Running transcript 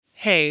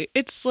Hey,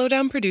 it's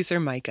Slowdown producer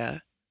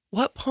Micah.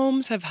 What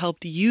poems have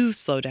helped you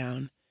slow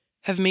down,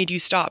 have made you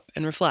stop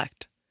and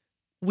reflect?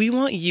 We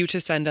want you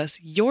to send us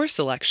your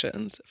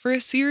selections for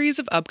a series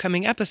of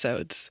upcoming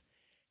episodes.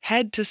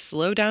 Head to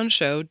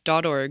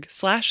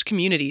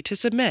slowdownshow.org/community to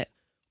submit,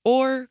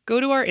 or go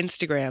to our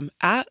Instagram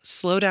at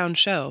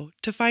slowdownshow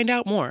to find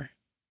out more.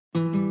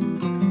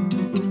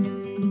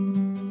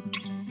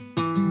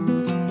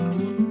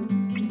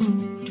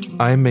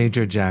 I'm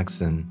Major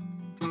Jackson,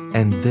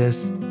 and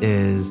this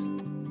is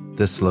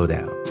The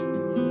Slowdown.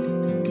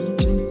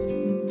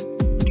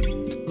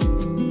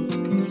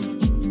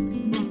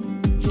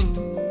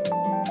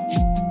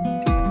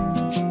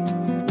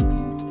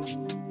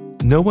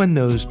 No one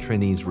knows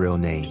Trini's real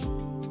name.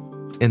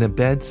 In a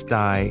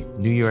Bed-Stuy,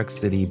 New York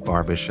City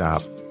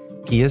barbershop,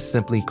 he is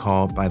simply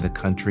called by the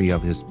country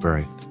of his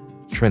birth,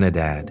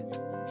 Trinidad.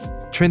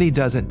 Trini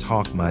doesn't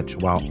talk much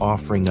while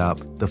offering up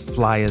the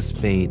flyest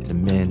fade to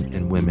men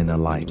and women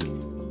alike.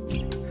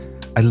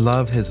 I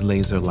love his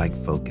laser-like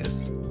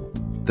focus,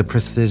 the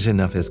precision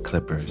of his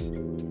clippers,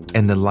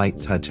 and the light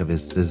touch of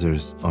his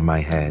scissors on my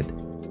head.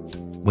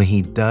 When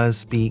he does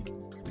speak,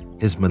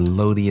 his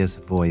melodious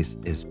voice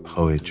is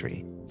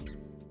poetry.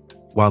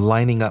 While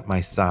lining up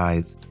my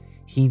sides,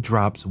 he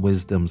drops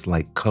wisdoms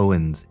like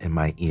koans in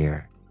my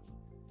ear.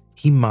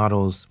 He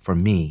models for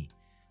me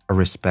a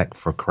respect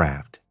for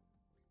craft.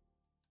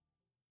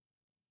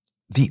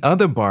 The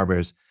other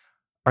barbers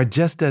are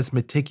just as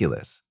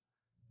meticulous,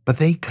 but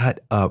they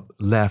cut up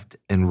left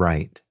and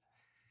right.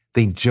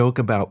 They joke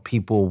about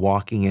people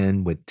walking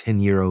in with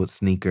 10-year-old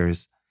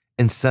sneakers,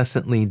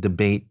 incessantly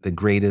debate the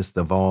greatest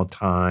of all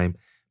time,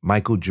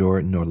 Michael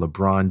Jordan or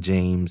LeBron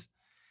James,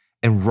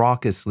 and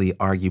raucously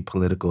argue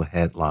political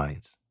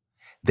headlines.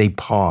 They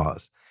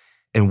pause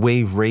and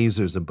wave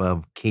razors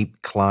above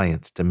caped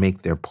clients to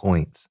make their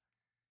points,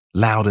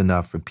 loud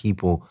enough for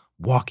people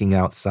walking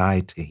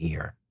outside to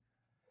hear.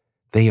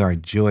 They are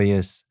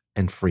joyous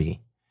and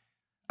free,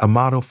 a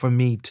model for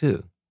me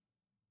too.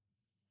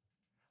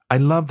 I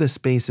love the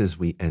spaces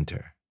we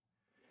enter,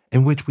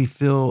 in which we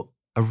feel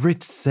a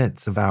rich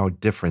sense of our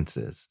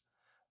differences,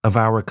 of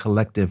our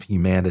collective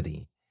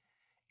humanity,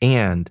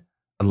 and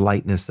a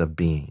lightness of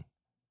being.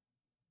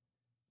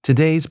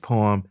 Today's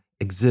poem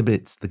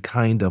exhibits the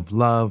kind of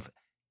love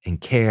and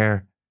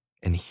care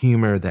and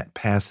humor that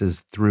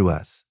passes through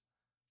us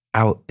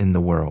out in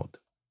the world.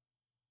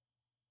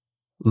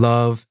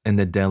 Love and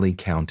the Deli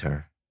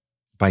Counter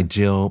by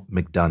Jill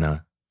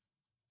McDonough.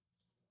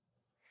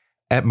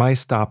 At my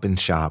Stop and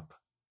Shop,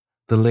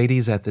 the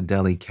ladies at the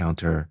deli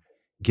counter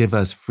give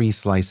us free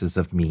slices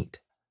of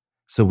meat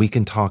so we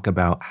can talk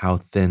about how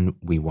thin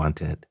we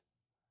want it.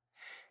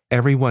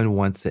 Everyone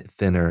wants it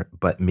thinner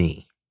but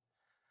me.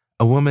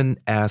 A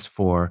woman asked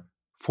for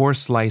 4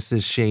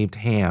 slices shaved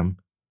ham.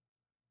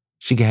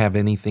 She can have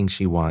anything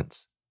she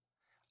wants.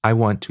 I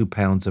want 2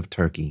 pounds of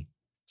turkey,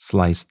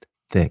 sliced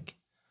thick.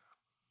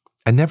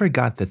 I never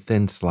got the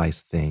thin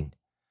slice thing.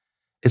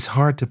 It's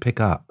hard to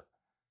pick up.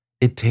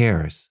 It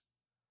tears.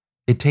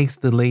 It takes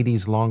the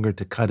ladies longer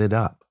to cut it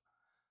up.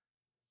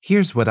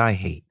 Here's what I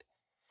hate: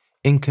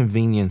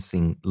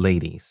 inconveniencing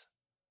ladies.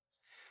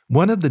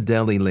 One of the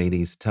deli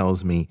ladies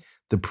tells me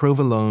the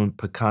provolone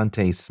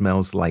picante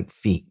smells like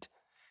feet,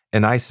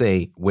 and I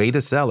say, way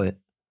to sell it.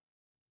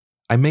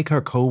 I make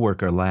her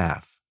coworker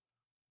laugh,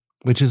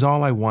 which is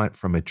all I want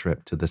from a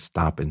trip to the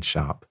Stop and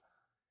Shop.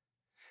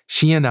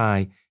 She and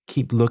I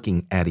keep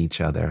looking at each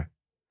other,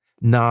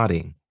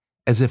 nodding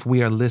as if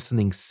we are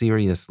listening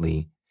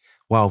seriously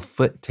while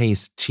Foot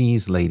Taste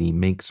Cheese Lady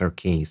makes her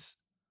case.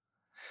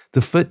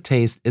 The foot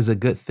taste is a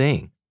good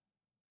thing.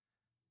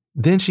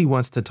 Then she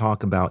wants to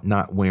talk about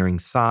not wearing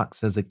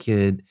socks as a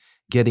kid,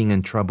 getting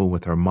in trouble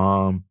with her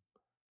mom.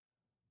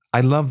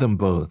 I love them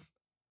both.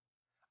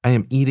 I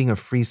am eating a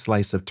free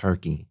slice of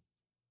turkey,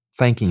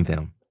 thanking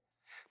them,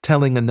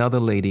 telling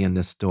another lady in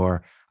the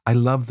store I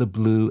love the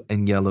blue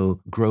and yellow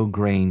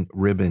grosgrain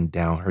ribbon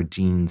down her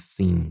jeans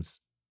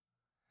seams,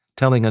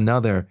 telling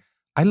another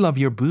I love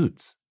your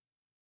boots.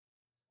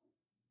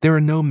 There are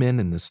no men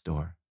in the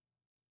store.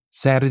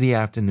 Saturday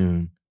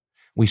afternoon,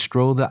 we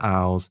stroll the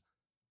aisles,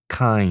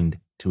 kind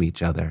to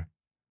each other.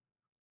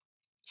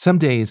 Some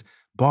days,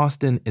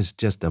 Boston is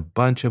just a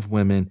bunch of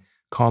women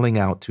calling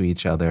out to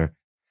each other,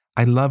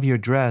 I love your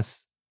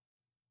dress.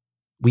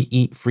 We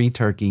eat free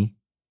turkey,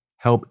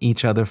 help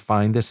each other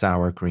find the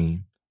sour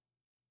cream.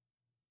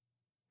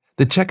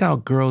 The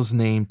checkout girl's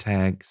name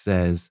tag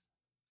says,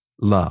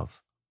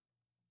 Love.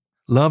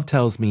 Love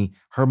tells me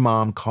her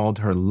mom called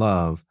her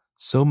Love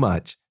so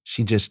much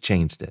she just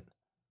changed it.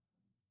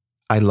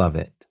 I love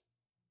it.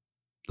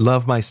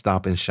 Love my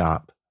Stop and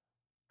Shop.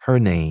 Her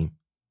name.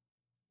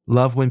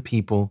 Love when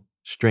people,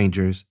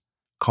 strangers,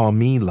 call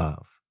me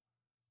Love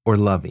or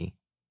Lovey.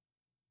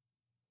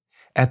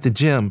 At the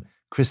gym,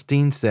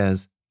 Christine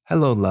says,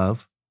 hello,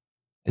 love,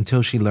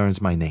 until she learns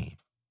my name.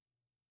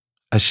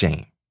 A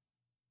shame.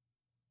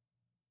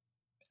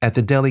 At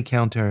the deli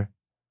counter,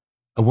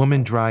 a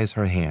woman dries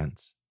her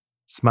hands,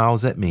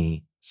 smiles at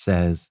me,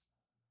 says,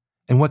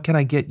 and what can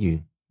I get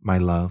you, my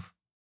love?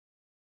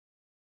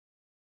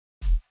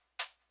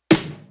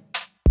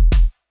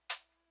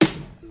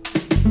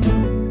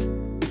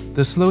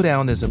 The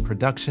Slowdown is a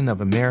production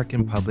of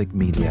American Public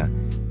Media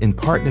in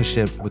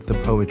partnership with the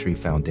Poetry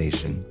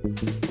Foundation.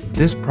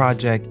 This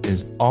project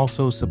is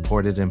also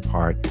supported in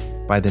part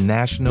by the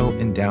National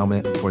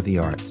Endowment for the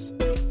Arts,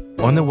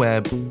 on the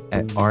web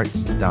at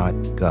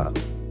arts.gov.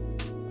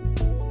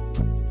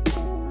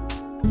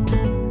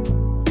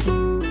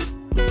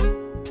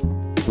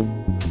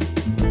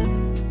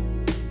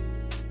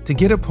 To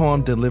get a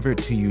poem delivered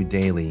to you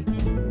daily,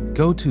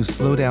 go to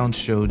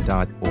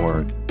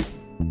slowdownshow.org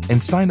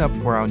and sign up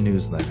for our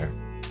newsletter.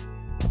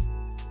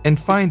 And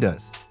find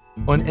us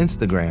on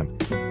Instagram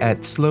at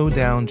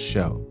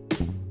slowdownshow.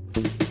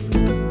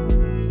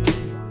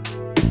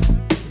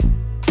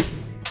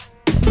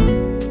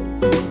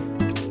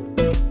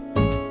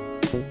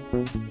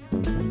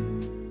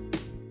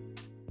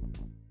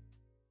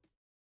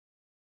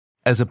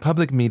 As a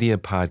public media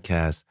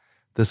podcast,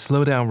 The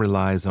Slowdown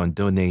relies on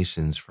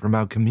donations from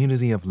our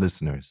community of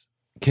listeners.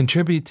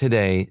 Contribute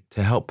today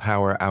to help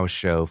power our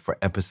show for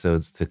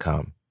episodes to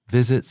come.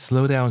 Visit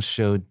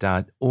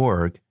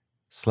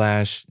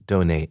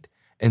slowdownshow.org/donate.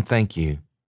 And thank you